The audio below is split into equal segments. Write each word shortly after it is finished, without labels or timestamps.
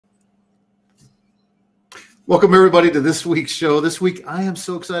Welcome, everybody, to this week's show. This week, I am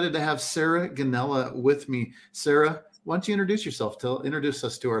so excited to have Sarah Gonnella with me. Sarah, why don't you introduce yourself? Introduce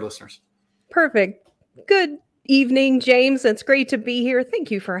us to our listeners. Perfect. Good evening, James. It's great to be here. Thank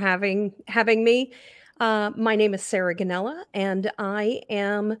you for having me. My name is Sarah Gonnella, and I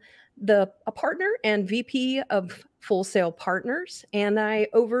am a partner and VP of Full Sail Partners, and I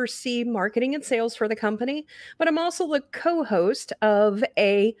oversee marketing and sales for the company. But I'm also the co-host of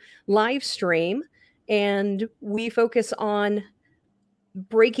a live stream, and we focus on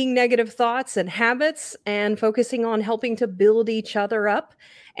breaking negative thoughts and habits and focusing on helping to build each other up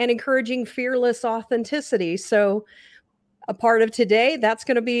and encouraging fearless authenticity. So a part of today, that's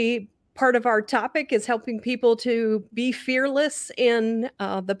going to be part of our topic, is helping people to be fearless in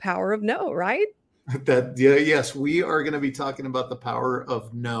the power of no, right? Yes, we are going to be talking about the power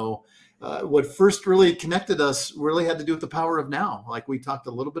of no. What first really connected us really had to do with the power of now. Like, we talked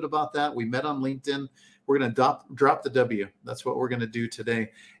a little bit about that. We met on LinkedIn. We're going to drop the W. That's what we're going to do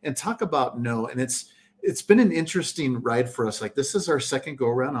today and talk about no. And it's been an interesting ride for us. Like, this is our second go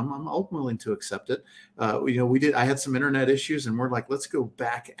around. I'm willing to accept it. I had some internet issues, and we're like, let's go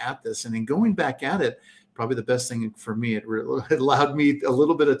back at this. And in going back at it, probably the best thing for me, it allowed me a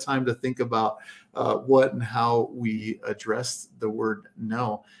little bit of time to think about what and how we address the word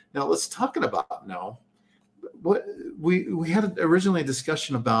no. Now, let's talk about no. What we had originally a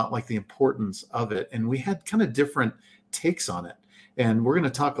discussion about, like, the importance of it, and we had kind of different takes on it. And we're going to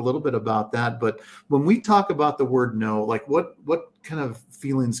talk a little bit about that. But when we talk about the word no, like, what kind of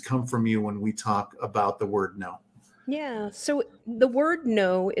feelings come from you when we talk about the word no? Yeah. So the word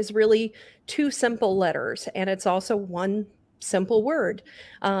no is really two simple letters, and it's also one simple word.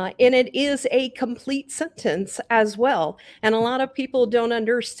 And it is a complete sentence as well. And a lot of people don't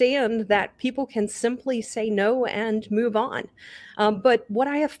understand that people can simply say no and move on. But what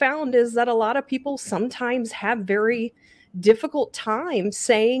I have found is that a lot of people sometimes have very difficult time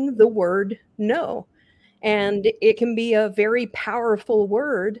saying the word no. And it can be a very powerful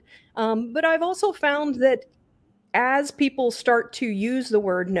word. But I've also found that as people start to use the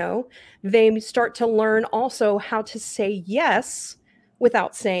word no, they start to learn also how to say yes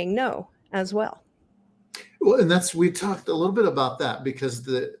without saying no as well. Well, and we talked a little bit about that, because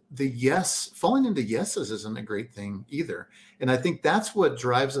the yes, falling into yeses isn't a great thing either. And I think that's what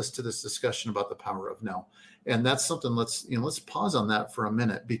drives us to this discussion about the power of no. And that's something, let's pause on that for a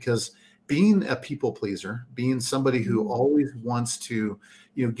minute, because being a people pleaser, being somebody who always wants to,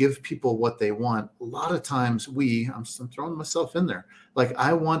 give people what they want, a lot of times I'm throwing myself in there. Like,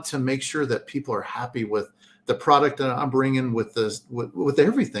 I want to make sure that people are happy with the product that I'm bringing, with this, with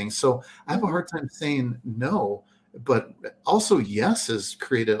everything. So I have a hard time saying no, but also yes has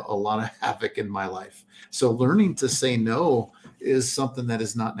created a lot of havoc in my life. So learning to say no is something that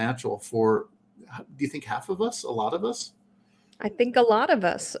is not natural for, do you think half of us, a lot of us? I think a lot of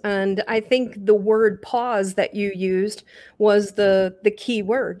us, and I think the word pause that you used was the key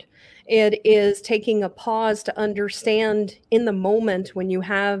word. It is taking a pause to understand in the moment when you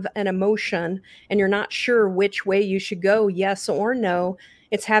have an emotion and you're not sure which way you should go, yes or no.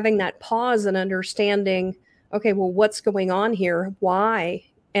 It's having that pause and understanding, okay, well, what's going on here? Why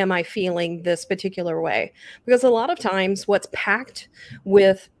am I feeling this particular way? Because a lot of times what's packed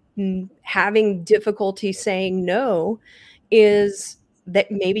with having difficulty saying no is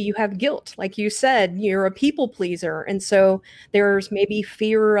that maybe you have guilt. Like you said, you're a people pleaser. And so there's maybe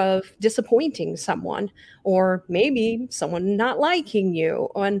fear of disappointing someone, or maybe someone not liking you.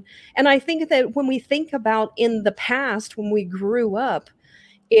 And I think that when we think about in the past, when we grew up,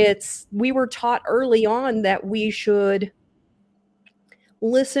 we were taught early on that we should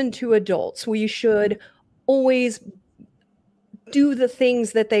listen to adults. We should always do the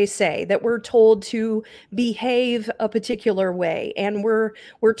things that they say, that we're told to behave a particular way, and we're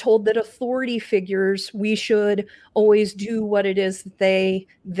told that authority figures, we should always do what it is that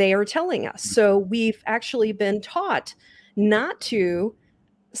they are telling us. So we've actually been taught not to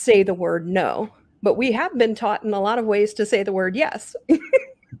say the word no, but we have been taught in a lot of ways to say the word yes.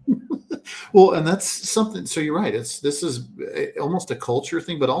 Well, and that's something. So you're right. This is almost a culture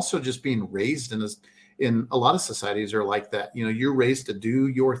thing, but also just being raised in a lot of societies are like that. You're raised to do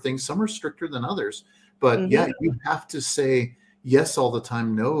your thing. Some are stricter than others, but yeah, you have to say yes all the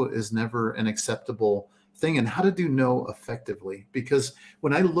time. No is never an acceptable thing. And how to do no effectively, because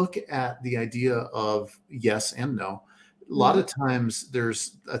when I look at the idea of yes and no, a lot of times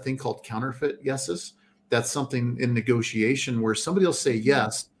there's a thing called counterfeit yeses. That's something in negotiation where somebody will say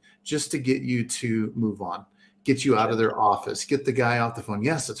yes just to get you to move on, get you out of their office, get the guy off the phone.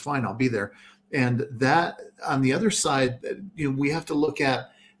 Yes, it's fine, I'll be there. And that, on the other side, we have to look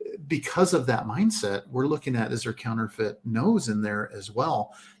at because of that mindset, we're looking at, is there counterfeit no's in there as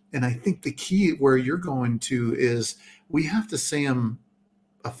well? And I think the key where you're going to is we have to say them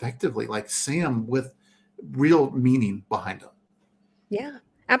effectively, like say them with real meaning behind them. Yeah,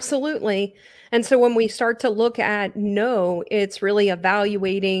 absolutely. And so when we start to look at no, it's really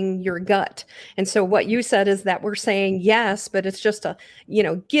evaluating your gut. And so what you said is that we're saying yes, but it's just a,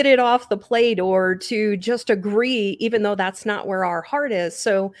 get it off the plate or to just agree, even though that's not where our heart is.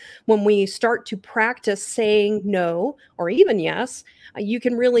 So when we start to practice saying no or even yes, you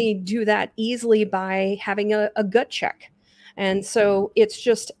can really do that easily by having a gut check. And so it's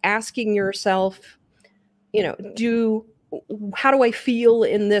just asking yourself, do how do I feel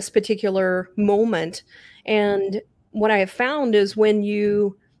in this particular moment? And what I have found is when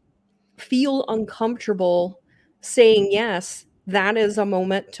you feel uncomfortable saying yes, that is a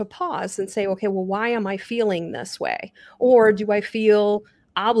moment to pause and say, okay, well, why am I feeling this way? Or do I feel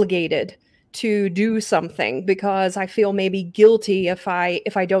obligated to do something because I feel maybe guilty if I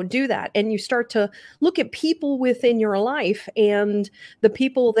don't do that? And you start to look at people within your life and the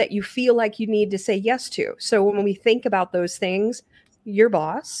people that you feel like you need to say yes to. So when we think about those things, your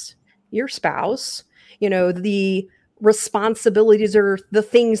boss, your spouse, the responsibilities or the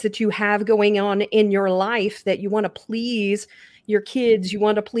things that you have going on in your life that you want to please your kids, you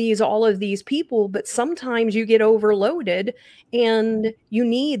want to please all of these people, but sometimes you get overloaded and you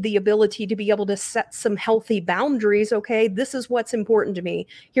need the ability to be able to set some healthy boundaries. Okay, this is what's important to me.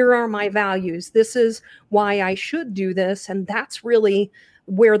 Here are my values. This is why I should do this. And that's really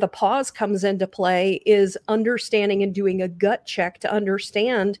where the pause comes into play, is understanding and doing a gut check to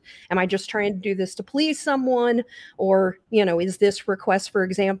understand, am I just trying to do this to please someone? Or, is this request, for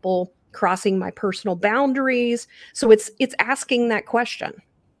example, crossing my personal boundaries? So it's asking that question.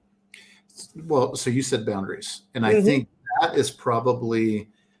 Well, so you said boundaries, and I think that is probably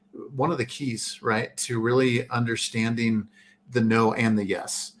one of the keys, right, to really understanding the no and the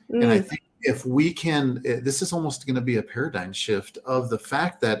yes. And I think if we can, this is almost going to be a paradigm shift of the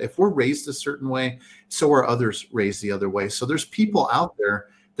fact that if we're raised a certain way, so are others raised the other way. So there's people out there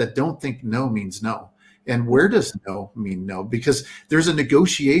that don't think no means no. And where does no mean no? Because there's a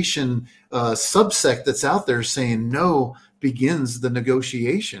negotiation subsect that's out there saying no begins the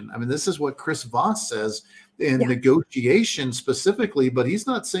negotiation. I mean, this is what Chris Voss says in negotiation specifically, but he's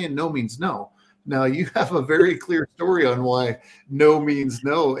not saying no means no. Now, you have a very clear story on why no means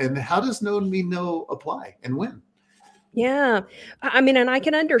no. And how does no mean no apply and when? Yeah. I mean, and I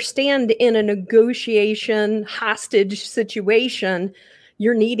can understand in a negotiation hostage situation,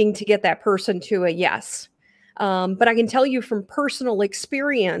 you're needing to get that person to a yes. But I can tell you from personal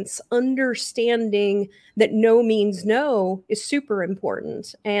experience, understanding that no means no is super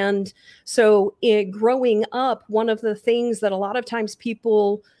important. And so growing up, one of the things that a lot of times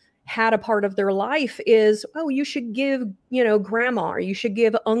people had a part of their life is, oh, you should give, grandma, or you should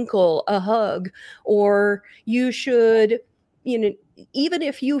give uncle a hug, or you should, even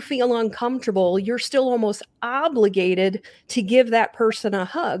if you feel uncomfortable, you're still almost obligated to give that person a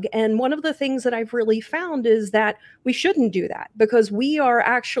hug. And one of the things that I've really found is that we shouldn't do that, because we are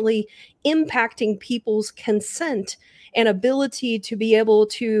actually impacting people's consent and ability to be able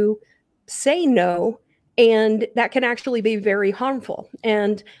to say no. And that can actually be very harmful.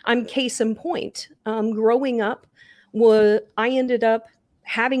 And I'm case in point. Growing up, I ended up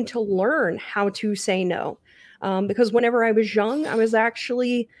having to learn how to say no. Because whenever I was young, I was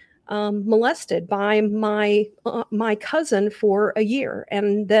actually molested by my cousin for a year.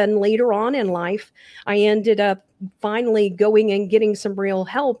 And then later on in life, I ended up finally going and getting some real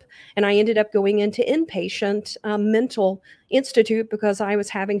help. And I ended up going into inpatient mental institute because I was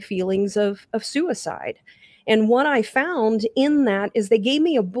having feelings of suicide. And what I found in that is they gave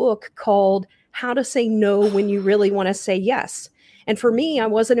me a book called How to Say No When You Really Want to Say Yes. And for me, I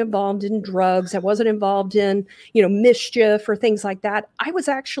wasn't involved in drugs. I wasn't involved in, mischief or things like that. I was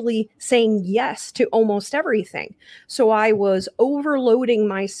actually saying yes to almost everything. So I was overloading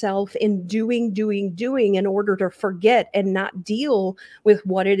myself in doing in order to forget and not deal with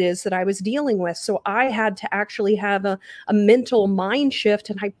what it is that I was dealing with. So I had to actually have a mental mind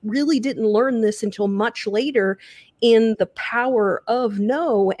shift. And I really didn't learn this until much later, in the power of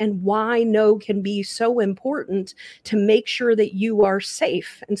no and why no can be so important to make sure that you are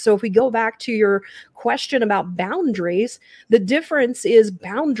safe. And so if we go back to your question about boundaries, the difference is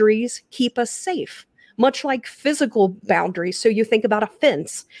boundaries keep us safe, much like physical boundaries. So you think about a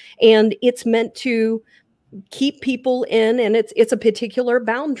fence, and it's meant to keep people in, and it's a particular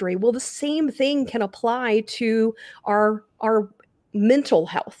boundary. Well, the same thing can apply to our mental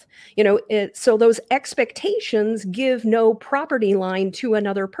health. So those expectations give no property line to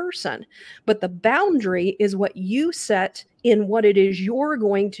another person, but the boundary is what you set in what it is you're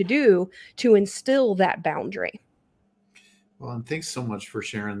going to do to instill that boundary. Well, and thanks so much for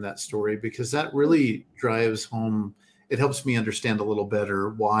sharing that story, because that really drives home. It helps me understand a little better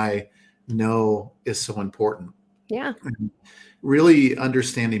why no is so important. Yeah. And really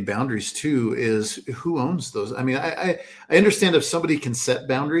understanding boundaries too is who owns those. I mean, I understand if somebody can set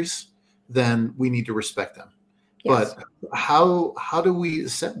boundaries, then we need to respect them. Yes. But how do we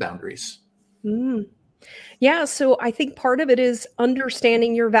set boundaries? Mm. Yeah, so I think part of it is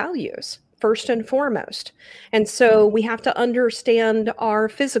understanding your values first and foremost. And so we have to understand our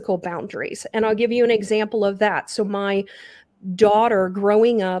physical boundaries. And I'll give you an example of that. So my daughter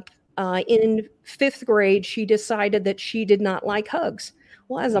growing up in fifth grade, she decided that she did not like hugs.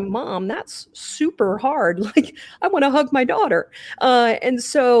 Well, as a mom, that's super hard. Like, I want to hug my daughter.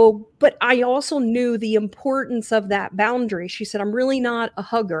 But I also knew the importance of that boundary. She said, I'm really not a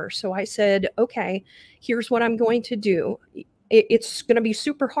hugger. So I said, okay, here's what I'm going to do. It's going to be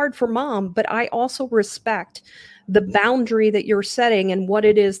super hard for mom, but I also respect the boundary that you're setting and what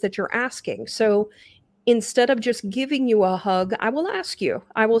it is that you're asking. So instead of just giving you a hug, I will ask you,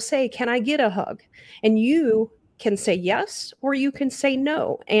 I will say, can I get a hug? And you can say yes, or you can say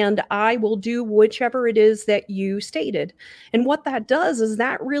no. And I will do whichever it is that you stated. And what that does is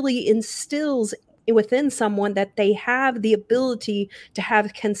that really instills within someone that they have the ability to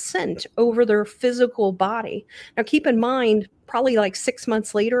have consent over their physical body. Now, keep in mind, probably like 6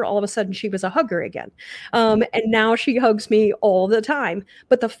 months later, all of a sudden she was a hugger again. And now she hugs me all the time.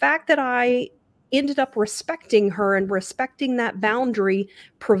 But the fact that I ended up respecting her and respecting that boundary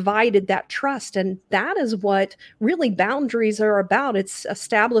provided that trust. And that is what really boundaries are about. It's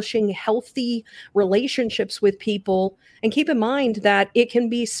establishing healthy relationships with people. And keep in mind that it can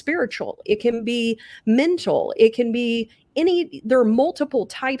be spiritual, it can be mental, it can be there are multiple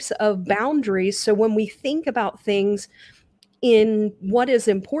types of boundaries. So when we think about things, in what is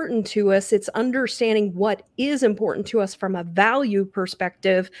important to us, it's understanding what is important to us from a value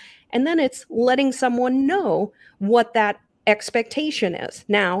perspective. And then it's letting someone know what that expectation is.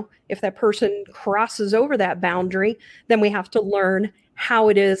 Now, if that person crosses over that boundary, then we have to learn how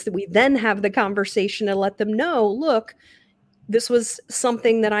it is that we then have the conversation to let them know, look, this was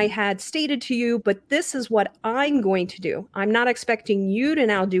something that I had stated to you, but this is what I'm going to do. I'm not expecting you to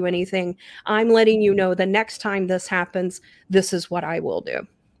now do anything. I'm letting you know the next time this happens, this is what I will do.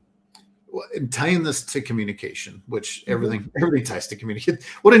 Well, and tying this to communication, which everything ties to communication.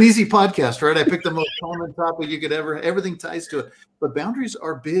 What an easy podcast, right? I picked the most common topic you could ever, everything ties to it. But boundaries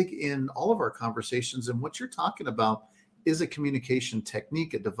are big in all of our conversations. And what you're talking about is a communication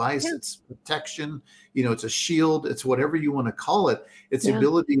technique, a device. Yeah. It's protection, it's a shield, it's whatever you want to call it. It's the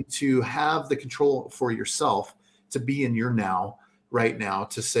ability to have the control for yourself, to be in your now, right now,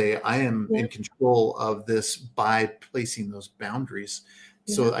 to say, I am in control of this by placing those boundaries.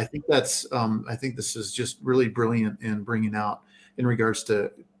 Yeah. So I think I think this is just really brilliant in bringing out in regards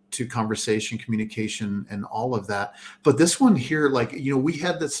to conversation, communication, and all of that. But this one here, we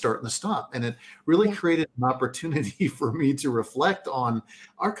had the start and the stop, and it really created an opportunity for me to reflect on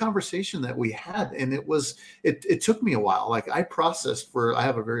our conversation that we had. And it took me a while. Like, I processed I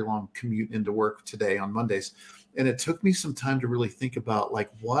have a very long commute into work today on Mondays. And it took me some time to really think about,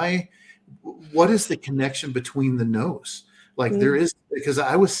 what is the connection between the no's? There is, because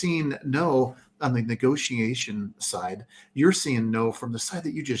I was seeing no on the negotiation side. You're seeing no from the side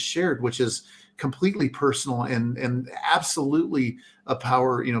that you just shared, which is completely personal and absolutely a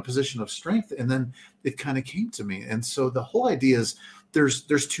power, position of strength. And then it kind of came to me. And so the whole idea is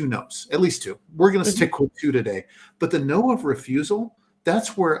there's two no's, at least two. We're going to stick with two today. But the no of refusal,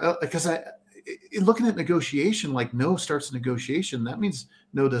 that's where, because looking at negotiation, no starts negotiation, that means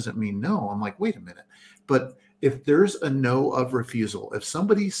no doesn't mean no. I'm like, wait a minute. But if there's a no of refusal, if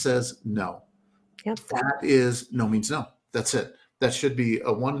somebody says no, that is no means no. That's it. That should be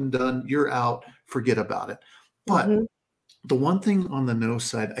a one and done. You're out. Forget about it. But the one thing on the no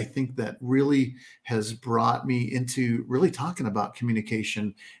side, I think that really has brought me into really talking about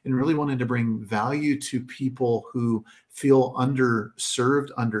communication and really wanting to bring value to people who feel underserved,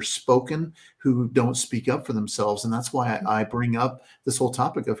 underspoken, who don't speak up for themselves. And that's why I bring up this whole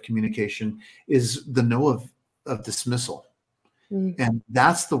topic of communication, is the no of dismissal. And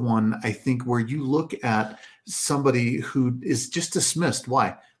that's the one, I think, where you look at somebody who is just dismissed.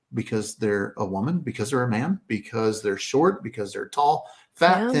 Why? Because they're a woman, because they're a man, because they're short, because they're tall,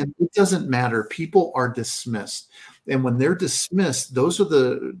 fat, thin. It doesn't matter. People are dismissed. And when they're dismissed, those are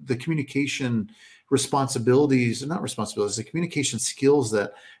the communication responsibilities, not responsibilities, the communication skills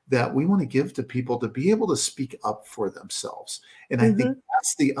that we want to give to people to be able to speak up for themselves. And I think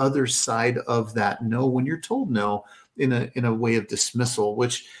that's the other side of that no, when you're told no in a way of dismissal,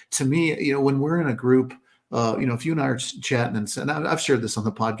 which to me, when we're in a group, if you and I are chatting and I've shared this on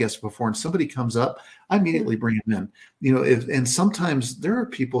the podcast before, and somebody comes up, I immediately bring them in. And sometimes there are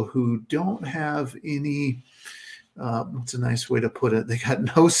people who don't have any, what's a nice way to put it? They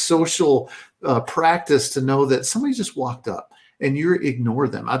got no social practice to know that somebody just walked up and you ignore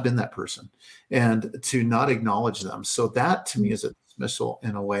them. I've been that person, and to not acknowledge them. So that to me is a dismissal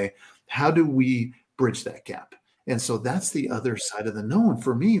in a way. How do we bridge that gap? And so that's the other side of the no. And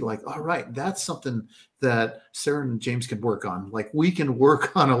for me, like, all right, that's something that Sarah and James can work on. Like, we can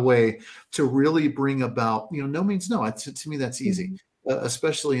work on a way to really bring about, no means no. To me, that's easy.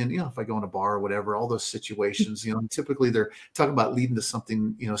 Especially in, if I go in a bar or whatever, all those situations, typically they're talking about leading to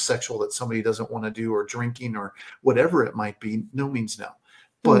something, sexual that somebody doesn't want to do, or drinking or whatever it might be. No means no.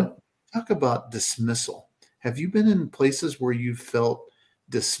 But talk about dismissal. Have you been in places where you felt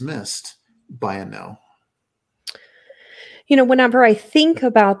dismissed by a no? Whenever I think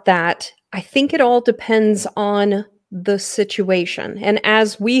about that, I think it all depends on the situation. And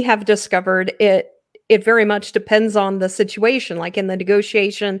as we have discovered, it very much depends on the situation. Like in the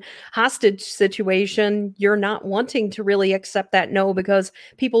negotiation hostage situation, you're not wanting to really accept that no because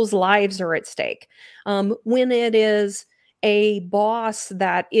people's lives are at stake. When it is a boss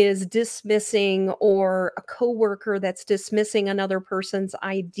that is dismissing, or a coworker that's dismissing another person's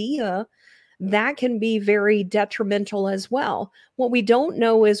idea, that can be very detrimental as well. What we don't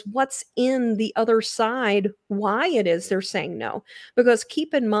know is what's in the other side, why it is they're saying no. Because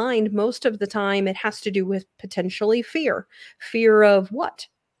keep in mind, most of the time it has to do with potentially fear. Fear of what?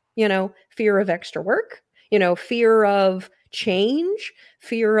 Fear of extra work, fear of change,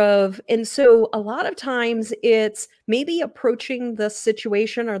 and so a lot of times it's maybe approaching the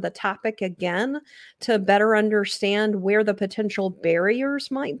situation or the topic again to better understand where the potential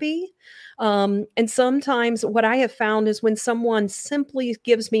barriers might be. And sometimes what I have found is when someone simply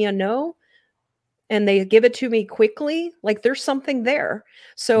gives me a no and they give it to me quickly, like there's something there.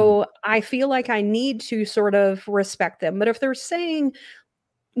 So I feel like I need to sort of respect them. But if they're saying,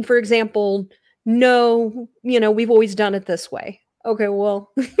 for example, no, we've always done it this way. Okay,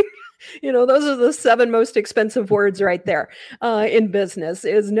 well, those are the 7 most expensive words right there in business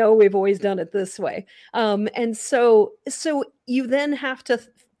is no, we've always done it this way. And so you then have to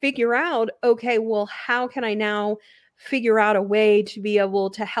figure out, okay, well, how can I now figure out a way to be able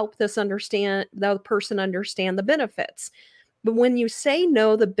to help the person understand the benefits? But when you say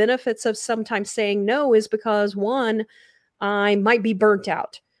no, the benefits of sometimes saying no is because, one, I might be burnt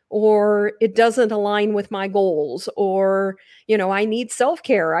out, or it doesn't align with my goals, or, I need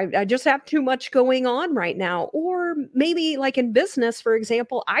self-care. I just have too much going on right now. Or maybe like in business, for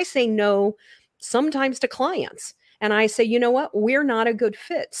example, I say no sometimes to clients. And I say, you know what, we're not a good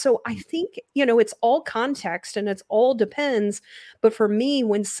fit. So I think, it's all context and it's all depends. But for me,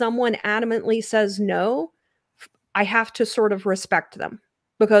 when someone adamantly says no, I have to sort of respect them,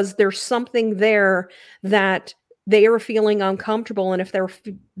 because there's something there that they are feeling uncomfortable. And if they're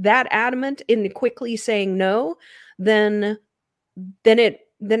that adamant in quickly saying no, then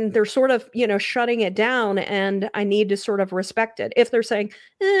they're sort of, shutting it down, and I need to sort of respect it. If they're saying,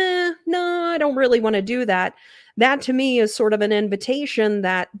 no, I don't really want to do that, that to me is sort of an invitation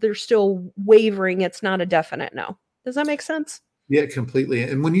that they're still wavering. It's not a definite no. Does that make sense? Yeah, completely.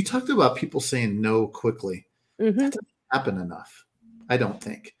 And when you talked about people saying no quickly, that doesn't happen enough, I don't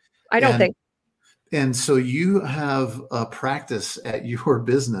think. I don't think. And so you have a practice at your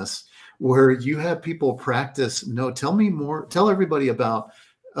business where you have people practice no. Tell me more. Tell everybody about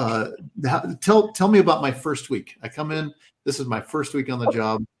tell me about my first week. I come in. This is my first week on the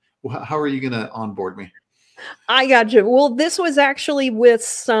job. How are you going to onboard me? I got you. Well, this was actually with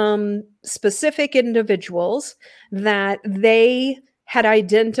some specific individuals that they had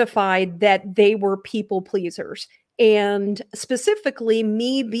identified that they were people pleasers. And specifically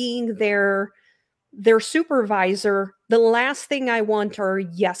me being their supervisor, the last thing I want are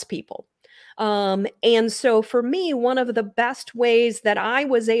yes people. And so for me, one of the best ways that I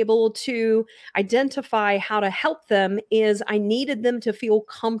was able to identify how to help them is I needed them to feel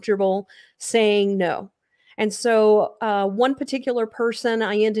comfortable saying no. And so one particular person,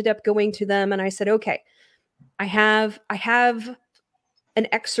 I ended up going to them and I said, okay, I have an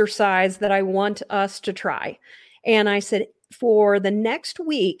exercise that I want us to try. And I said, for the next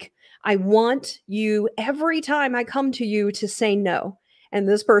week, I want you every time I come to you to say no. And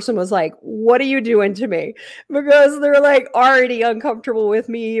this person was like, what are you doing to me? Because they're like already uncomfortable with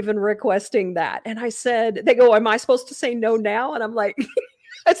me even requesting that. And I said, they go, am I supposed to say no now? And I'm like,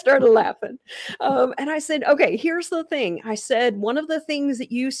 I started laughing. And I said, okay, here's the thing. I said, one of the things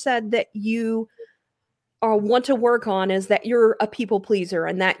that you said that you want to work on is that you're a people pleaser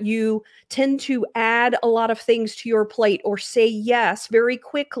and that you tend to add a lot of things to your plate or say yes very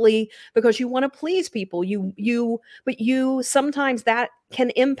quickly because you want to please people. But sometimes that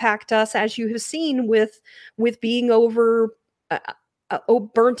can impact us, as you have seen with being uh,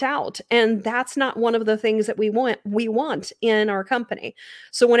 burnt out. And that's not one of the things that we want in our company.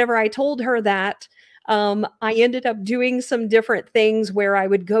 So whenever I told her that, I ended up doing some different things where I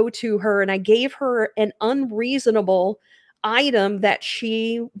would go to her and I gave her an unreasonable item that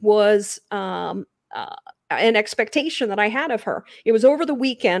she was an expectation that I had of her. It was over the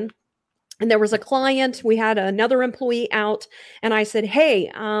weekend. And there was a client, we had another employee out, and I said,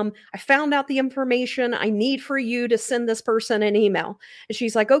 hey, I found out the information. I need for you to send this person an email. And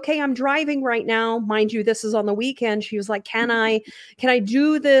she's like, okay, I'm driving right now. Mind you, this is on the weekend. She was like, can I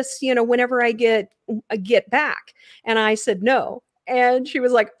do this, whenever I get back? And I said, no. And she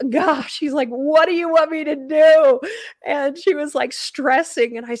was like, gosh, she's like, what do you want me to do? And she was like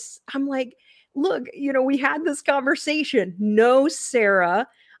stressing. And I'm like, look, we had this conversation. No, Sarah.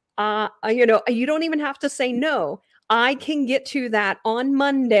 You don't even have to say no. I can get to that on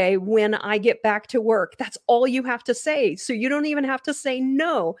Monday when I get back to work. That's all you have to say. So you don't even have to say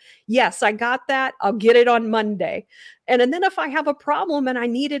no. Yes, I got that. I'll get it on Monday. And then if I have a problem and I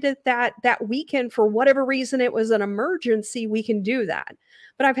needed it that weekend for whatever reason, it was an emergency, we can do that.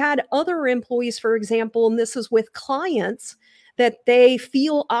 But I've had other employees, for example, and this is with clients, that they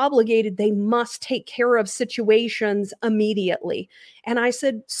feel obligated, they must take care of situations immediately. And I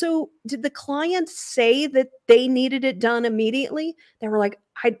said, so did the client say that they needed it done immediately? They were like,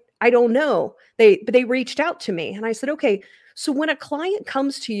 I don't know. But they reached out to me. And I said, okay, so when a client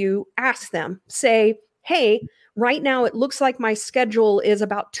comes to you, ask them, say, hey, right now it looks like my schedule is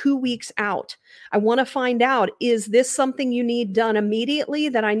about 2 weeks out. I want to find out, is this something you need done immediately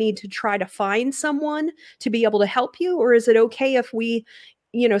that I need to try to find someone to be able to help you? Or is it okay if we,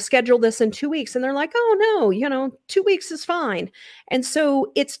 schedule this in 2 weeks? And they're like, oh no, 2 weeks is fine. And so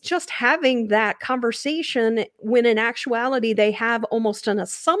it's just having that conversation when in actuality, they have almost an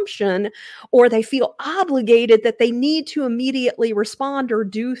assumption or they feel obligated that they need to immediately respond or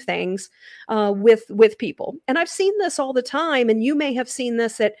do things with people. And I've seen this all the time. And you may have seen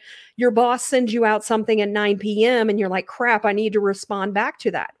this at your boss sends you out something at 9 p.m. and you're like, crap, I need to respond back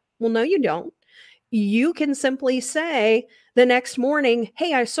to that. Well, no, you don't. You can simply say the next morning,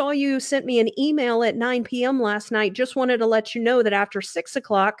 hey, I saw you sent me an email at 9 p.m. last night. Just wanted to let you know that after 6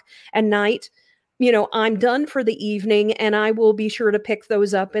 o'clock at night, I'm done for the evening and I will be sure to pick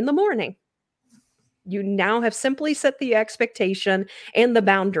those up in the morning. You now have simply set the expectation and the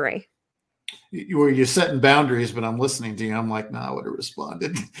boundary. You're setting boundaries, but I'm listening to you. I'm like, I would have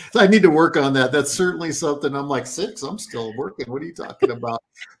responded. I need to work on that. That's certainly something. I'm like 6. I'm still working. What are you talking about?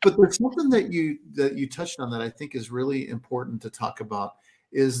 But there's something that you touched on that I think is really important to talk about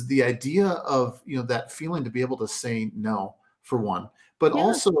is the idea of that feeling to be able to say no, for one, but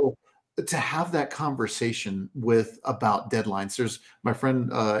also to have that conversation about deadlines. There's my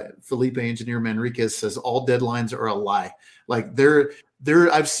friend Felipe Engineer Manriquez says all deadlines are a lie. Like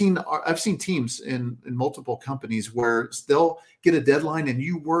I've seen teams in multiple companies where they'll get a deadline and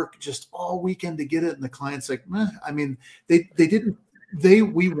you work just all weekend to get it, and the client's like, I mean,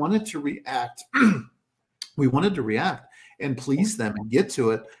 we wanted to react. We wanted to react and please them and get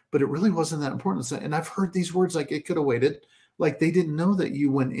to it, but it really wasn't that important. And I've heard these words like it could have waited. Like they didn't know that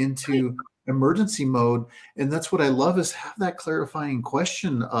you went into emergency mode. And that's what I love is have that clarifying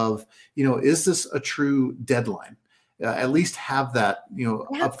question of, is this a true deadline? At least have that,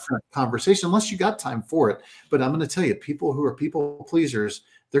 upfront conversation, unless you got time for it. But I'm going to tell you, people who are people pleasers,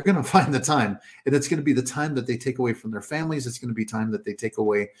 they're going to find the time, and it's going to be the time that they take away from their families. It's going to be time that they take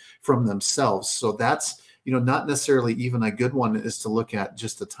away from themselves. So that's, not necessarily even a good one is to look at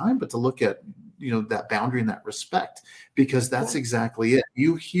just the time, but to look at, that boundary and that respect, because that's exactly it.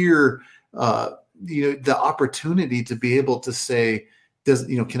 You hear, the opportunity to be able to say,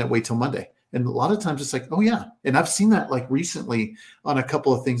 can it wait till Monday? And a lot of times it's like, oh yeah. And I've seen that like recently on a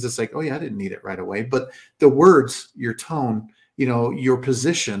couple of things. It's like, oh yeah, I didn't need it right away. But the words, your tone, your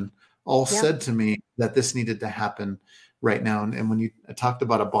position all said to me that this needed to happen right now. And when you talked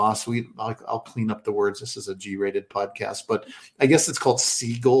about a boss, I'll clean up the words. This is a G-rated podcast, but I guess it's called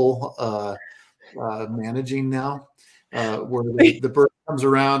seagull managing now. where the bird comes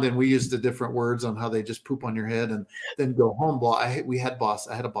around and we use the different words on how they just poop on your head and then go home. Well, I had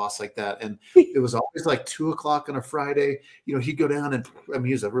a boss like that, and it was always like 2 o'clock on a Friday. He'd go down and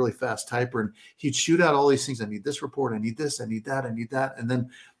he's a really fast typer, and he'd shoot out all these things. I need this report. I need this. I need that. I need that. And then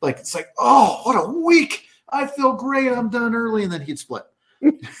it's like, oh, what a week! I feel great. I'm done early, and then he'd split.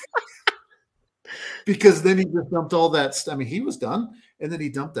 Because then he just dumped all that stuff. He was done, and then he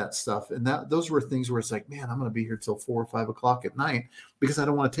dumped that stuff. And those were things where it's like, man, I'm going to be here till 4 or 5 o'clock at night because I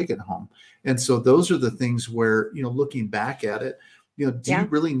don't want to take it home. And so those are the things where, looking back at it, do you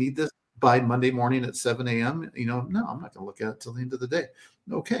really need this by Monday morning at 7 a.m.? No, I'm not going to look at it till the end of the day.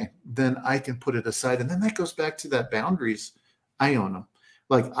 Okay, then I can put it aside. And then that goes back to that boundaries. I own them.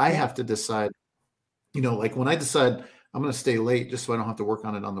 I have to decide, when I decide I'm going to stay late just so I don't have to work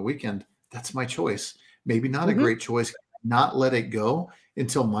on it on the weekend, that's my choice. Maybe not a great choice. Not let it go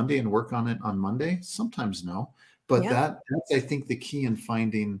until Monday and work on it on Monday. Sometimes no, but that's I think the key in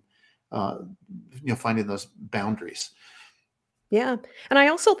finding those boundaries. Yeah. And I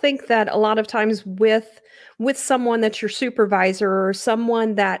also think that a lot of times with someone that's your supervisor or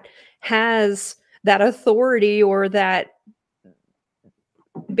someone that has that authority or that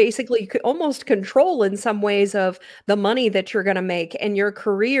basically almost control in some ways of the money that you're going to make and your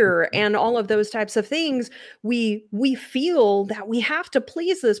career and all of those types of things, we feel that we have to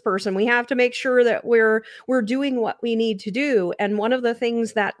please this person. We have to make sure that we're doing what we need to do. And one of the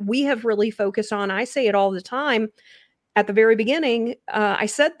things that we have really focused on, I say it all the time, at the very beginning, I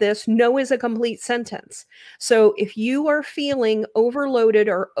said this, no is a complete sentence. So if you are feeling overloaded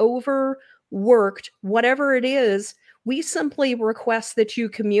or overworked, whatever it is, we simply request that you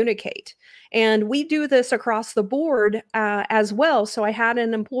communicate. And we do this across the board as well. So I had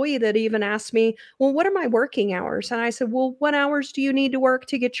an employee that even asked me, well, what are my working hours? And I said, well, what hours do you need to work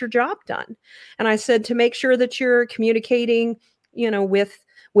to get your job done? And I said, to make sure that you're communicating,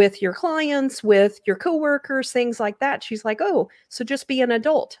 with your clients, with your coworkers, things like that. She's like, oh, so just be an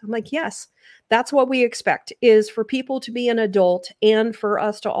adult. I'm like, yes, that's what we expect, is for people to be an adult and for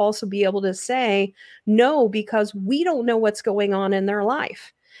us to also be able to say no, because we don't know what's going on in their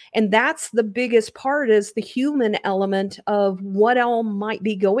life. And that's the biggest part, is the human element of what all might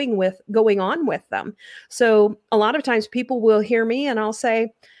be going on with them. So a lot of times people will hear me and I'll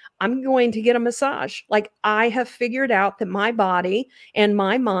say, I'm going to get a massage. I have figured out that my body and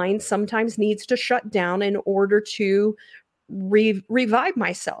my mind sometimes needs to shut down in order to revive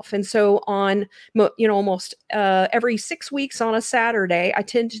myself. And so on, almost every 6 weeks on a Saturday, I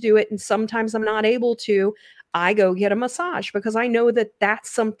tend to do it. And sometimes I'm not able to. I go get a massage because I know that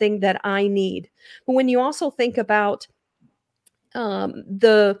that's something that I need. But when you also think about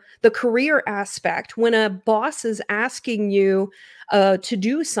the career aspect, when a boss is asking you to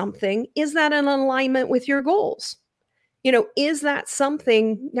do something, is that in alignment with your goals? Is that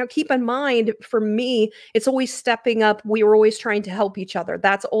something? Now, keep in mind, for me, it's always stepping up. We are always trying to help each other.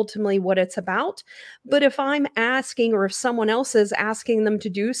 That's ultimately what it's about. But if I'm asking, or if someone else is asking them to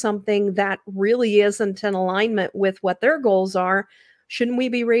do something that really isn't in alignment with what their goals are, shouldn't we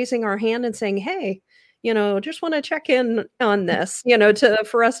be raising our hand and saying, hey, just want to check in on this,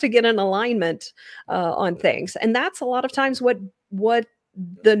 for us to get an alignment on things. And that's a lot of times what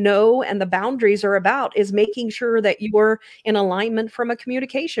the no and the boundaries are about, is making sure that you're in alignment from a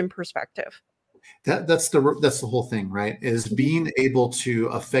communication perspective. That's the whole thing, right? Is being able to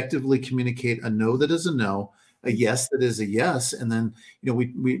effectively communicate a no that is a no, a yes that is a yes. And then,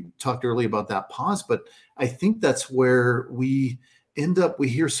 we talked earlier about that pause, but I think that's where we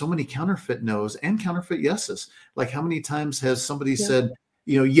hear so many counterfeit no's and counterfeit yeses. How many times has somebody said,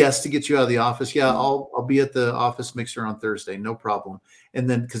 yes, to get you out of the office? Yeah, I'll be at the office mixer on Thursday, no problem. And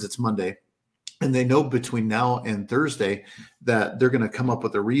then, because it's Monday, and they know between now and Thursday that they're going to come up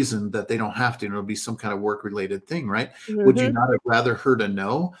with a reason that they don't have to, and it'll be some kind of work related thing, right? Would you not have rather heard a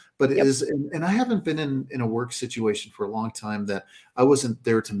no? But it is, and I haven't been in a work situation for a long time that I wasn't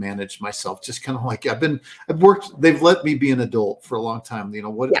there to manage myself. Just kind of I've worked, they've let me be an adult for a long time.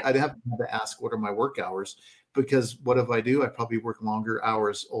 I'd have to ask, what are my work hours? Because what if I do? I probably work longer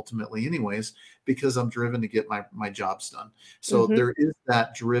hours ultimately anyways, because I'm driven to get my jobs done. So there is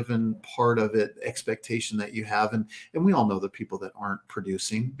that driven part of it, expectation that you have. And we all know the people that aren't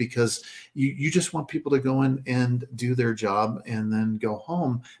producing, because you just want people to go in and do their job and then go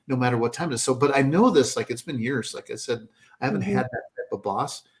home no matter what time it is. So, but I know this, it's been years. Like I said, I haven't had that type of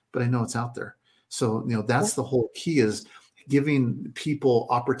boss, but I know it's out there. So, that's the whole key, is giving people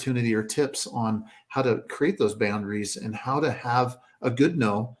opportunity or tips on how to create those boundaries and how to have a good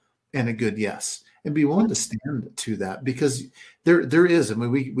no and a good yes, and be willing to stand to that, because there is, I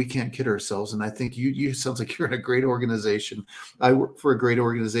mean, we can't kid ourselves. And I think you sounds like you're in a great organization. I work for a great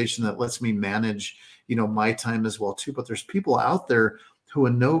organization that lets me manage, my time as well too. But there's people out there who a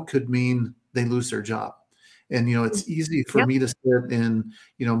no could mean they lose their job. And, it's easy for Yep. me to sit in,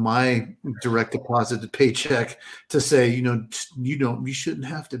 my direct deposited paycheck to say, you shouldn't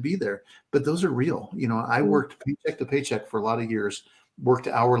have to be there. But those are real. I worked paycheck to paycheck for a lot of years, worked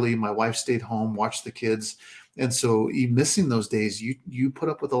hourly. My wife stayed home, watched the kids. And so missing those days, you put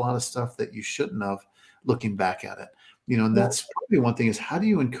up with a lot of stuff that you shouldn't have, looking back at it. And that's probably one thing, is how do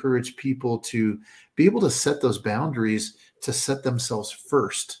you encourage people to be able to set those boundaries, to set themselves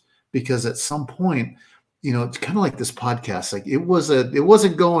first? Because at some point, it's kind of like this podcast. Like it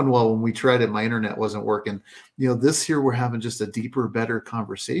wasn't going well when we tried it. My internet wasn't working. This year we're having just a deeper, better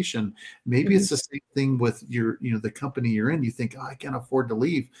conversation. Maybe it's the same thing with your, the company you're in. You think, oh, I can't afford to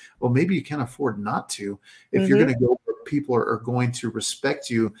leave. Well, maybe you can't afford not to. If you're going to go where people are going to respect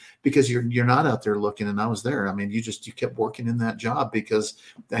you, because you're not out there looking. And I was there. I mean, you kept working in that job because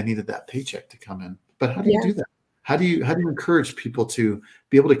I needed that paycheck to come in. But how do you do that? How do you encourage people to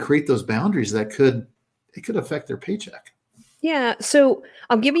be able to create those boundaries that could affect their paycheck? Yeah. So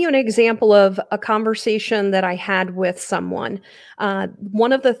I'll give you an example of a conversation that I had with someone.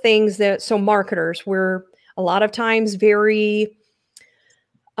 One of the things so marketers, we're a lot of times it's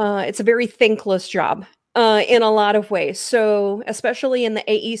a very thankless job in a lot of ways. So especially in the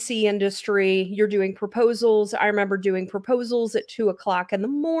AEC industry, you're doing proposals. I remember doing proposals at 2:00 in the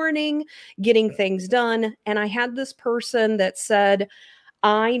morning, getting things done. And I had this person that said,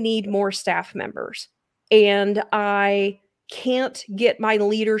 I need more staff members. And I can't get my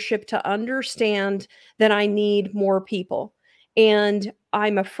leadership to understand that I need more people. And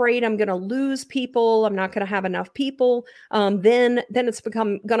I'm afraid I'm going to lose people. I'm not going to have enough people. Then it's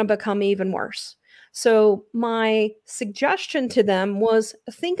going to become even worse. So my suggestion to them was,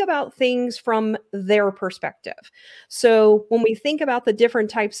 think about things from their perspective. So when we think about the different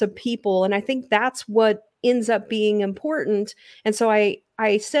types of people, and I think that's what ends up being important. And so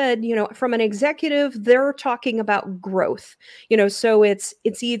I said, from an executive, they're talking about growth, so it's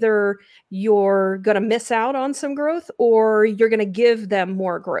either you're going to miss out on some growth or you're going to give them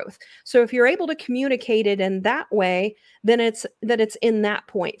more growth. So if you're able to communicate it in that way, then it's in that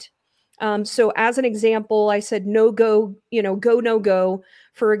point. So as an example, I said, no go, no go.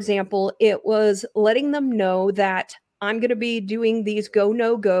 For example, it was letting them know that I'm going to be doing these go,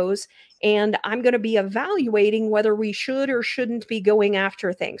 no goes, and I'm going to be evaluating whether we should or shouldn't be going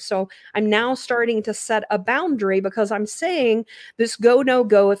after things. So I'm now starting to set a boundary, because I'm saying this go, no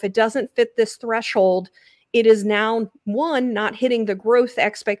go, if it doesn't fit this threshold, it is now, one, not hitting the growth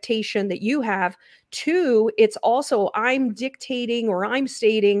expectation that you have. Two, it's also, I'm dictating or I'm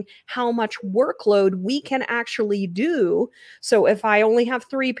stating how much workload we can actually do. So if I only have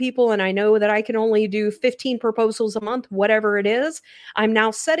 3 people and I know that I can only do 15 proposals a month, whatever it is, I'm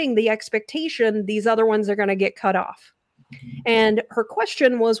now setting the expectation these other ones are going to get cut off. And her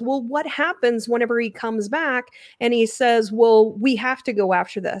question was, well, what happens whenever he comes back and he says, well, we have to go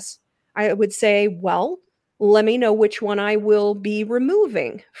after this? I would say, well, let me know which one I will be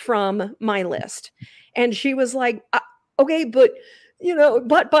removing from my list. And she was like, okay, but,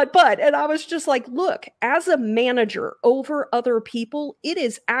 but. And I was just like, look, as a manager over other people, it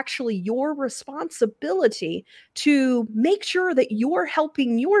is actually your responsibility to make sure that you're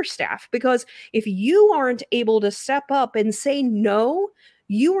helping your staff. Because if you aren't able to step up and say no,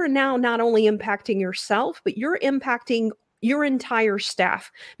 you are now not only impacting yourself, but you're impacting your entire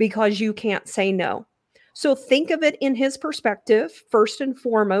staff because you can't say no. So think of it in his perspective, first and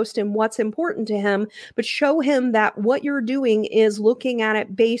foremost, and what's important to him, but show him that what you're doing is looking at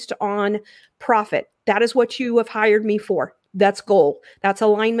it based on profit. That is what you have hired me for. That's goal. That's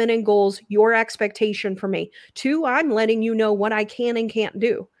alignment and goals, your expectation for me. 2, I'm letting you know what I can and can't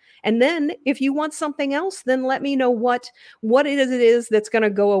do. And then if you want something else, then let me know what it is that's going to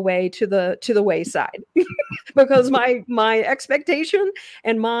go away to the wayside. Because my expectation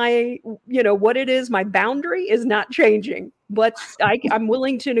and my, what it is, my boundary is not changing, but I'm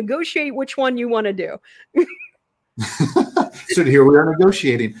willing to negotiate which one you want to do. So here we are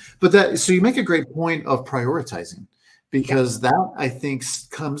negotiating, so you make a great point of prioritizing, because that, I think,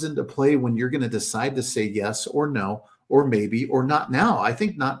 comes into play when you're going to decide to say yes or no, or maybe, or not now. I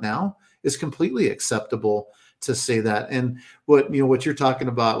think not now is completely acceptable to say that. And what you're talking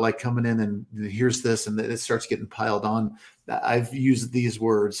about, like coming in and here's this, and it starts getting piled on. I've used these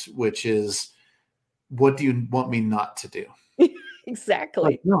words, which is, what do you want me not to do? Like,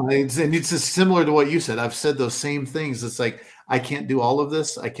 Exactly. no, it's just similar to what you said. I've said those same things. It's like, I can't do all of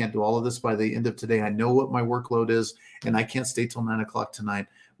this. I can't do all of this by the end of today. I know what my workload is, and I can't stay till 9 o'clock tonight.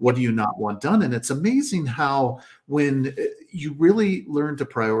 What do you not want done? And it's amazing how when you really learn to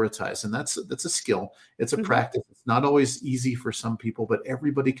prioritize, and that's a skill. It's a practice. It's not always easy for some people, but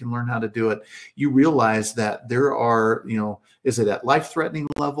everybody can learn how to do it. You realize that there are, is it at life-threatening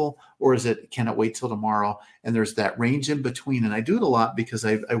level, or is it, can it wait till tomorrow? And there's that range in between. And I do it a lot because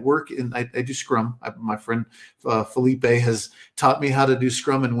I work in, I do Scrum. My friend Felipe has taught me how to do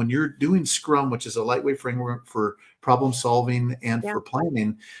Scrum. And when you're doing Scrum, which is a lightweight framework for problem solving and for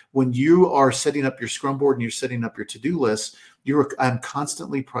planning, when you are setting up your Scrum board and you're setting up your to-do list, I'm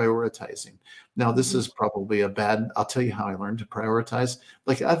constantly prioritizing. Now, this is probably I'll tell you how I learned to prioritize.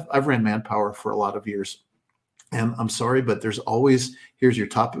 Like I've ran Manpower for a lot of years. And I'm sorry, but there's always, here's your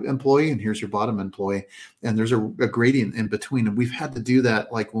top employee and here's your bottom employee. And there's a gradient in between. And we've had to do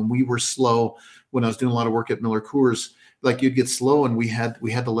that. Like when we were slow, when I was doing a lot of work at Miller Coors, like you'd get slow and we had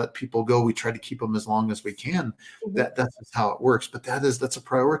to let people go. We try to keep them as long as we can. That's how it works. But that's a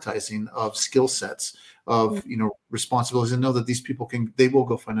prioritizing of skill sets, of responsibilities, and know that these people they will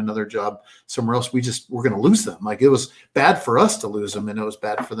go find another job somewhere else. We're going to lose them. Like it was bad for us to lose them, and it was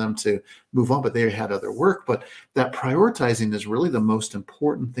bad for them to move on, but they had other work. But that prioritizing is really the most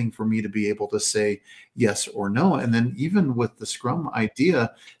important thing for me to be able to say yes or no. And then even with the Scrum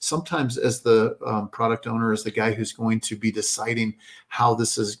idea, sometimes as the product owner, as the guy who's going to be deciding how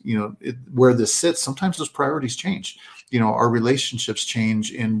this is, where this sits, sometimes those priorities change. Our relationships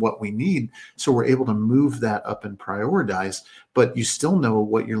change in what we need. So we're able to move that up and prioritize, but you still know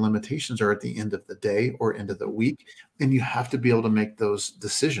what your limitations are at the end of the day or end of the week. And you have to be able to make those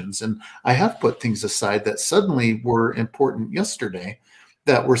decisions. And I have put things aside that suddenly were important yesterday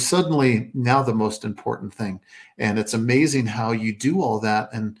that were suddenly now the most important thing. And it's amazing how you do all that.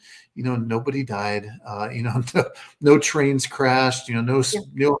 And, nobody died, no trains crashed,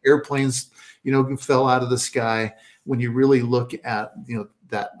 no airplanes, fell out of the sky. When you really look at,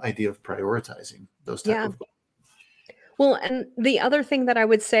 that idea of prioritizing those type of goals. Well, and the other thing that I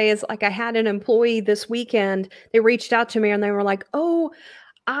would say is, like, I had an employee this weekend, they reached out to me and they were like, "Oh,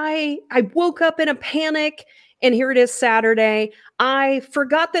 I woke up in a panic and here it is Saturday. I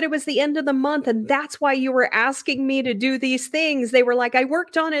forgot that it was the end of the month and that's why you were asking me to do these things." They were like, "I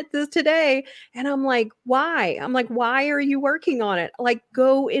worked on it today." And I'm like, "Why?" I'm like, "Why are you working on it? Like,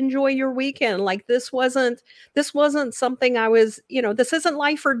 go enjoy your weekend. Like this wasn't something I was, this isn't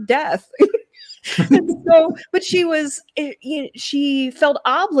life or death." And so, but she felt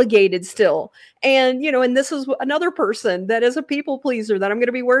obligated still. And, and this is another person that is a people pleaser that I'm going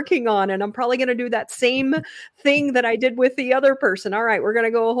to be working on. And I'm probably going to do that same thing that I did with the other person. All right, we're going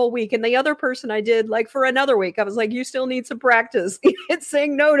to go a whole week. And the other person I did like for another week. I was like, "You still need some practice." It's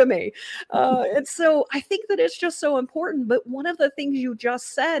saying no to me. And so I think that it's just so important. But one of the things you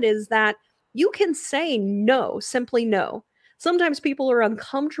just said is that you can say no, simply no. Sometimes people are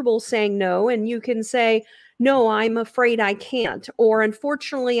uncomfortable saying no, and you can say, "No, I'm afraid I can't," or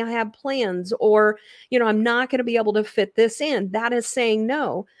 "Unfortunately, I have plans," or, "I'm not going to be able to fit this in." That is saying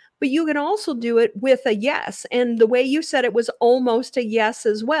no. But you can also do it with a yes. And the way you said it was almost a yes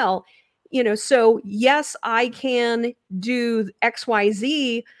as well. So yes, I can do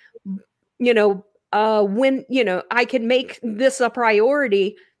XYZ, when, I can make this a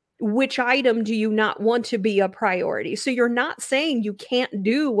priority. Which item do you not want to be a priority? So you're not saying you can't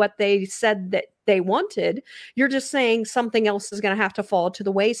do what they said that they wanted. You're just saying something else is going to have to fall to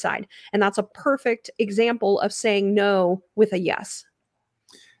the wayside. And that's a perfect example of saying no with a yes.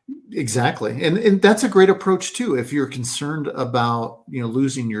 Exactly. And that's a great approach too. If you're concerned about,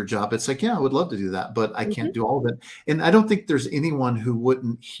 losing your job, it's like, yeah, I would love to do that, but I can't do all of it. And I don't think there's anyone who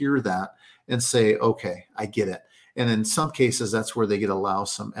wouldn't hear that and say, "Okay, I get it." And in some cases, that's where they get allow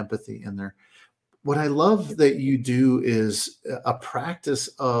some empathy in there. What I love that you do is a practice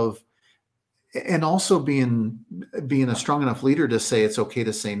of, and also being a strong enough leader to say it's okay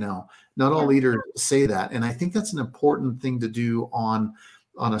to say no. Not all leaders say that. And I think that's an important thing to do on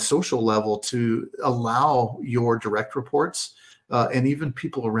a social level, to allow your direct reports and even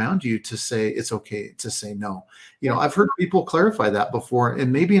people around you to say it's okay to say no. I've heard people clarify that before,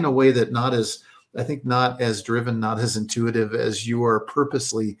 and maybe in a way that not as driven, not as intuitive as you are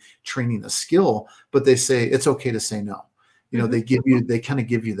purposely training a skill, but they say it's okay to say no. They kind of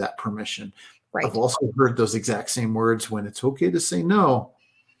give you that permission. Right. I've also heard those exact same words when it's okay to say no.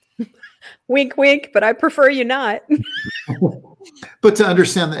 Wink, wink, but I prefer you not. But to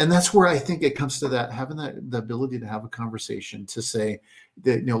understand that, and that's where I think it comes to that, having the ability to have a conversation to say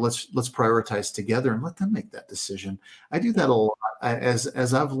that, let's prioritize together and let them make that decision. I do that a lot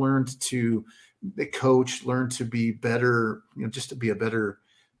as I've learned to coach, learn to be better, just to be a better,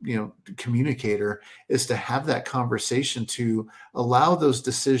 communicator, is to have that conversation, to allow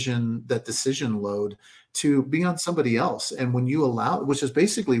that decision load to be on somebody else. And when you allow, which is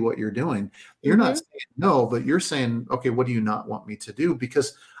basically what you're doing, you're not saying no, but you're saying, okay, what do you not want me to do?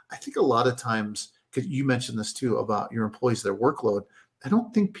 Because I think a lot of times, because you mentioned this too about your employees, their workload, I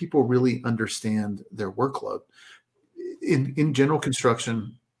don't think people really understand their workload. In general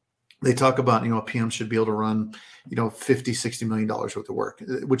construction, they talk about, a PM should be able to run, $50-60 million worth of work,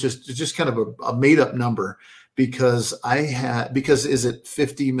 which is just kind of a made up number, because is it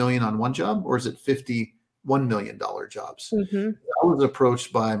 50 million on one job, or is it $51 million jobs? I was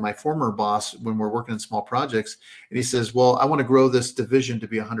approached by my former boss when we're working in small projects, and he says, well, I want to grow this division to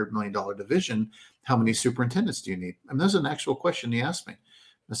be $100 million division. How many superintendents do you need? And there's an actual question he asked me.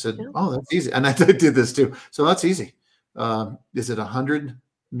 I said, oh, that's easy. And I did this too. So that's easy. Is it $100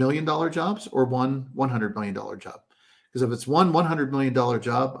 million jobs or one $100 million job? Because if it's one $100 million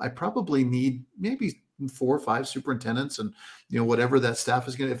job, I probably need maybe 4 or 5 superintendents, and whatever that staff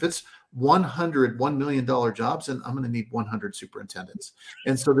is going to. If it's $1 million jobs, and I'm going to need 100 superintendents.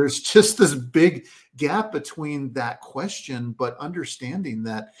 And so there's just this big gap between that question, but understanding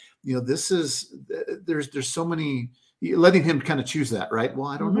that this is there's so many, letting him kind of choose that, right? Well,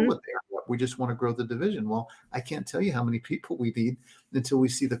 I don't know what they are. We just want to grow the division. Well, I can't tell you how many people we need until we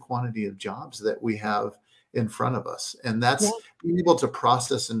see the quantity of jobs that we have in front of us. And that's being able to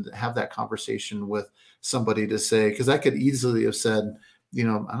process and have that conversation with somebody to say, because I could easily have said, I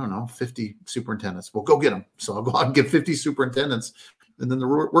don't know, 50 superintendents. Well, go get them. So I'll go out and get 50 superintendents, and then the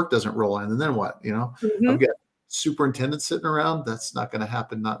work doesn't roll in. And then what? I've got superintendents sitting around. That's not going to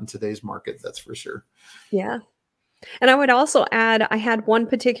happen, not in today's market. That's for sure. Yeah. And I would also add, I had one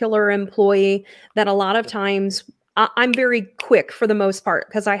particular employee that a lot of times I'm very quick for the most part,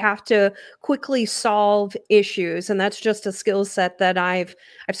 because I have to quickly solve issues. And that's just a skill set that I've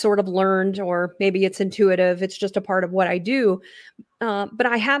sort of learned, or maybe it's intuitive. It's just a part of what I do. But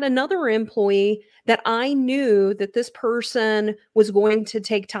I had another employee that I knew that this person was going to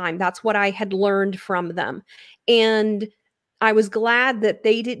take time. That's what I had learned from them. And I was glad that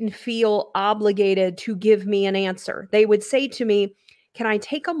they didn't feel obligated to give me an answer. They would say to me, can I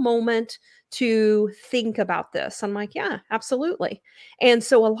take a moment to think about this? I'm like, yeah, absolutely. And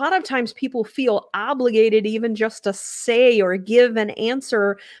so a lot of times people feel obligated even just to say or give an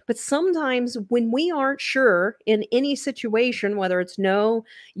answer. But sometimes when we aren't sure in any situation, whether it's no,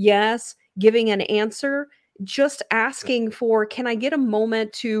 yes, giving an answer, just asking for, can I get a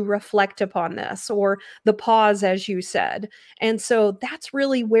moment to reflect upon this, or the pause, as you said. And so that's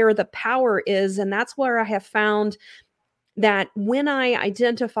really where the power is. And that's where I have found that when I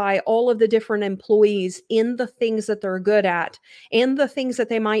identify all of the different employees in the things that they're good at and the things that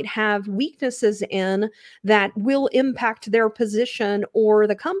they might have weaknesses in that will impact their position or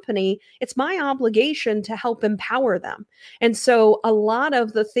the company, it's my obligation to help empower them. And so a lot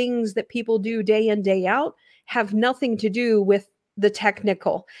of the things that people do day in, day out have nothing to do with the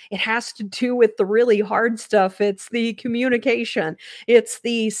technical. It has to do with the really hard stuff. It's the communication. It's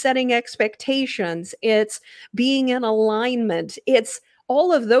the setting expectations. It's being in alignment. It's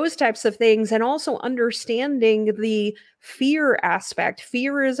all of those types of things. And also understanding the fear aspect.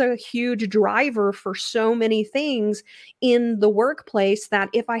 Fear is a huge driver for so many things in the workplace, that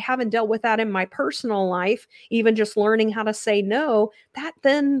if I haven't dealt with that in my personal life, even just learning how to say no, that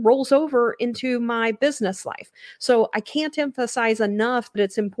then rolls over into my business life. So I can't emphasize enough that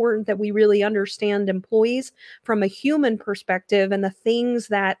it's important that we really understand employees from a human perspective, and the things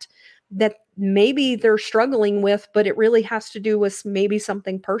that maybe they're struggling with, but it really has to do with maybe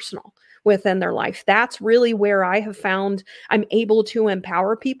something personal within their life. That's really where I have found I'm able to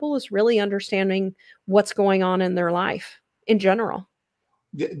empower people, is really understanding what's going on in their life in general.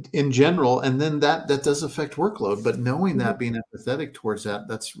 In general, and then that does affect workload, but knowing that, being empathetic towards that,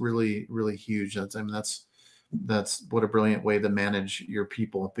 that's really, really huge. That's what a brilliant way to manage your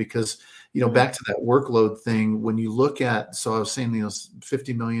people, because back to that workload thing, when you look at, so I was saying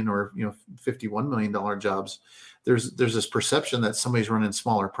 50 million or $51 million jobs, there's this perception that somebody's running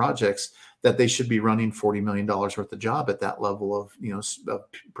smaller projects, that they should be running $40 million worth of job at that level of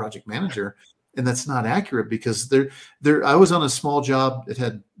project manager. And that's not accurate, because I was on a small job that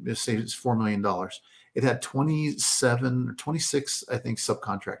had, say it's $4 million. It had 27 or 26, I think,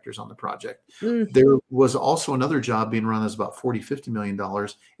 subcontractors on the project. Mm. There was also another job being run that's about 40, $50 million.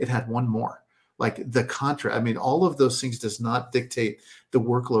 It had one more. Like the contract, I mean, all of those things does not dictate the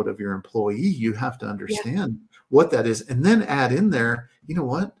workload of your employee. You have to understand what that is, and then add in there, you know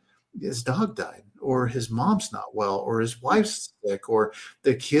what? His dog died, or his mom's not well, or his wife's sick, or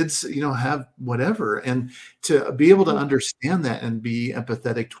the kids, have whatever. And to be able to understand that and be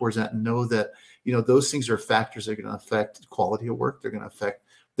empathetic towards that and know that, those things are factors that are going to affect quality of work. They're going to affect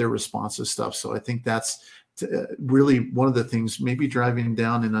their responsive stuff. So I think that's really one of the things, maybe driving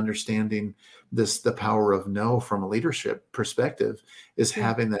down and understanding the power of no from a leadership perspective is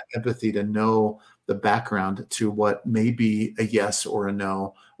having that empathy to know the background to what may be a yes or a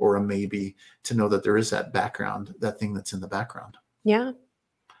no or a maybe, to know that there is that background, that thing that's in the background. Yeah,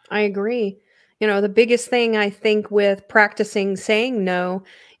 I agree. The biggest thing I think with practicing saying no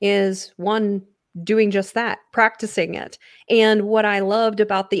is one, doing just that, practicing it. And what I loved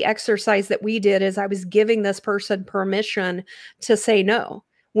about the exercise that we did is I was giving this person permission to say no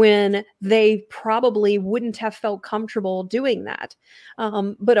when they probably wouldn't have felt comfortable doing that.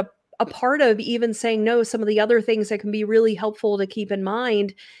 But a part of even saying no, some of the other things that can be really helpful to keep in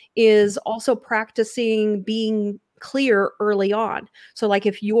mind is also practicing being clear early on. So like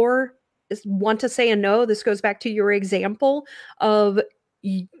if you're want to say a no, this goes back to your example of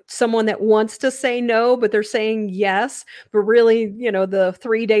someone that wants to say no, but they're saying yes, but really, the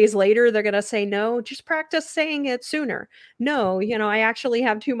 3 days later, they're going to say no. Just practice saying it sooner. No, I actually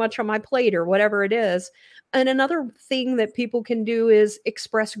have too much on my plate or whatever it is. And another thing that people can do is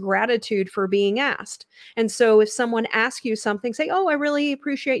express gratitude for being asked. And so if someone asks you something, say, "Oh, I really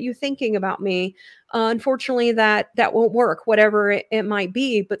appreciate you thinking about me. Unfortunately, that won't work," whatever it might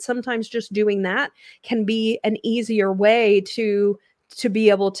be. But sometimes just doing that can be an easier way to be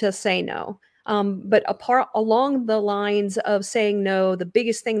able to say no. But along the lines of saying no, the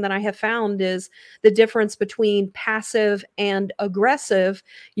biggest thing that I have found is the difference between passive and aggressive.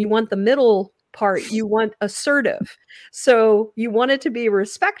 You want the middle part, you want assertive. So you want it to be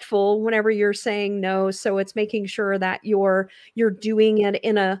respectful whenever you're saying no. So it's making sure that you're doing it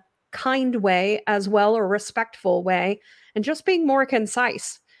in a kind way as well, a respectful way, and just being more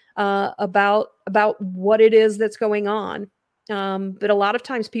concise about what it is that's going on. But a lot of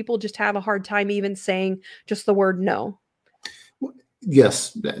times people just have a hard time even saying just the word no.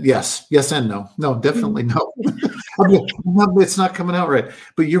 Yes, and no. No, definitely no. It's not coming out right.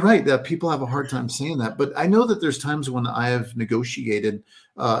 But you're right that people have a hard time saying that. But I know that there's times when I have negotiated,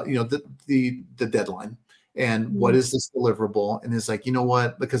 the deadline and what is this deliverable, and it's like, you know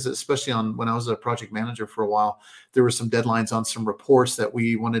what, because especially when I was a project manager for a while, there were some deadlines on some reports that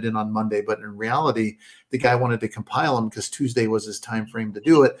we wanted in on Monday, but in reality the guy wanted to compile them because Tuesday was his time frame to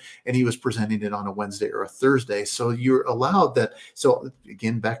do it, and he was presenting it on a Wednesday or a Thursday. So you're allowed that. So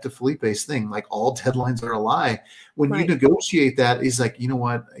again, back to Felipe's thing, like all deadlines are a lie. When you negotiate that, he's like, you know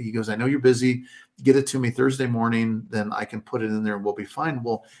what, he goes, "I know you're busy, get it to me Thursday morning, then I can put it in there and we'll be fine."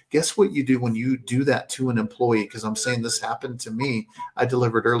 Well, guess what you do when you do that to an employee? Because I'm saying this happened to me. I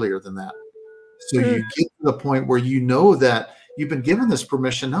delivered earlier than that. So you get to the point where you know that you've been given this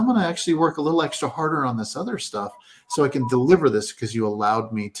permission. Now I'm going to actually work a little extra harder on this other stuff so I can deliver this because you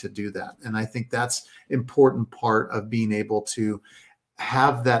allowed me to do that. And I think that's important part of being able to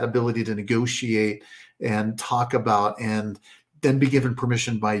have that ability to negotiate and talk about, and then be given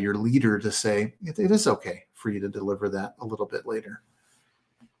permission by your leader to say, it is okay for you to deliver that a little bit later.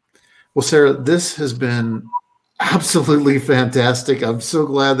 Well, Sarah, this has been absolutely fantastic. I'm so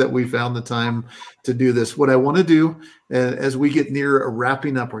glad that we found the time to do this. What I want to do as we get near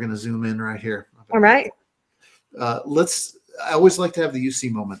wrapping up, we're going to zoom in right here. All right. I always like to have the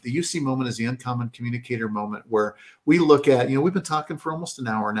UC moment. The UC moment is the uncommon communicator moment, where we look at, we've been talking for almost an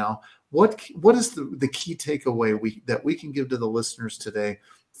hour now. What is the key takeaway that we can give to the listeners today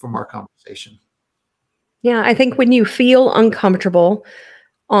from our conversation? Yeah, I think when you feel uncomfortable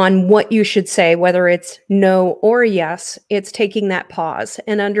on what you should say, whether it's no or yes, it's taking that pause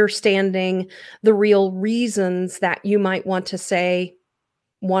and understanding the real reasons that you might want to say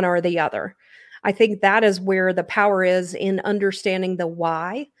one or the other. I think that is where the power is, in understanding the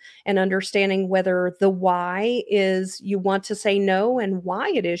why, and understanding whether the why is you want to say no and why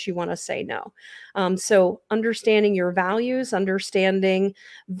it is you want to say no. So understanding your values, understanding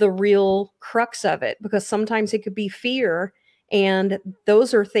the real crux of it, because sometimes it could be fear. And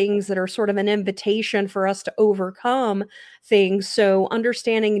those are things that are sort of an invitation for us to overcome things. So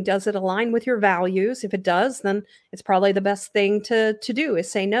understanding, does it align with your values? If it does, then it's probably the best thing to do is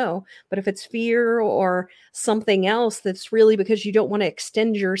say no. But if it's fear or something else that's really because you don't want to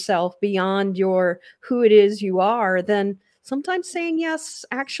extend yourself beyond your who it is you are, then sometimes saying yes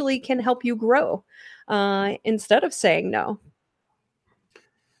actually can help you grow instead of saying no.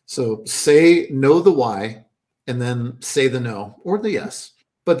 So say know the why, and then say the no or the yes.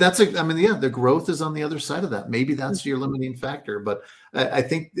 But that's I mean, yeah, the growth is on the other side of that. Maybe that's your limiting factor, but I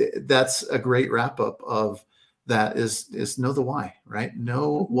think that's a great wrap up of that is know the why, right?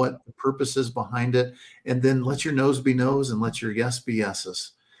 Know Mhm. what the purpose is behind it, and then let your no's be no's and let your yes be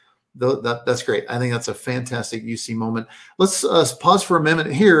yeses. That's great. I think that's a fantastic UC moment. Let's pause for a minute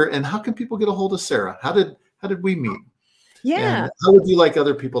here. And how can people get a hold of Sarah? How did we meet? And Yeah. how would you like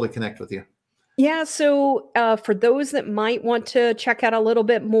other people to connect with you? Yeah, so for those that might want to check out a little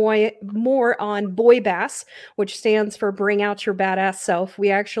bit more on Boy Bass, which stands for Bring Out Your Badass Self, we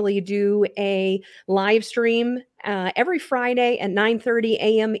actually do a live stream every Friday at 9:30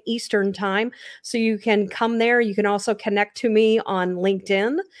 a.m. Eastern Time. So you can come there. You can also connect to me on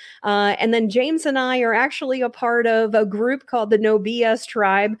LinkedIn. And then James and I are actually a part of a group called the No BS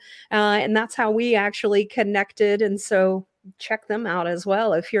Tribe. And that's how we actually connected. And so check them out as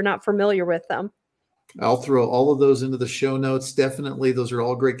well if you're not familiar with them. I'll throw all of those into the show notes. Definitely, those are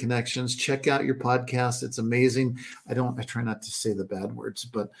all great connections. Check out your podcast; it's amazing. I try not to say the bad words,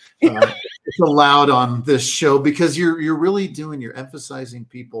 but it's allowed on this show because you're really you're emphasizing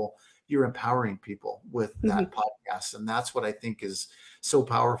people, you're empowering people with that Mhm. podcast, and that's what I think is so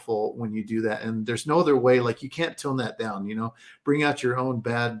powerful when you do that. And there's no other way; like you can't tone that down. Bring out your own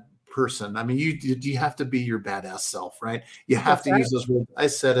bad person. I mean, you have to be your badass self, right? You have That's to right. use those words. I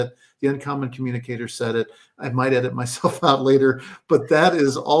said it. The uncommon communicator said it. I might edit myself out later, but that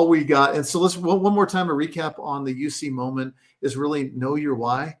is all we got. And so let's one more time, a recap on the UC moment is really know your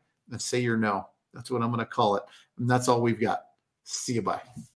why and say your no. That's what I'm going to call it. And that's all we've got. See you. Bye.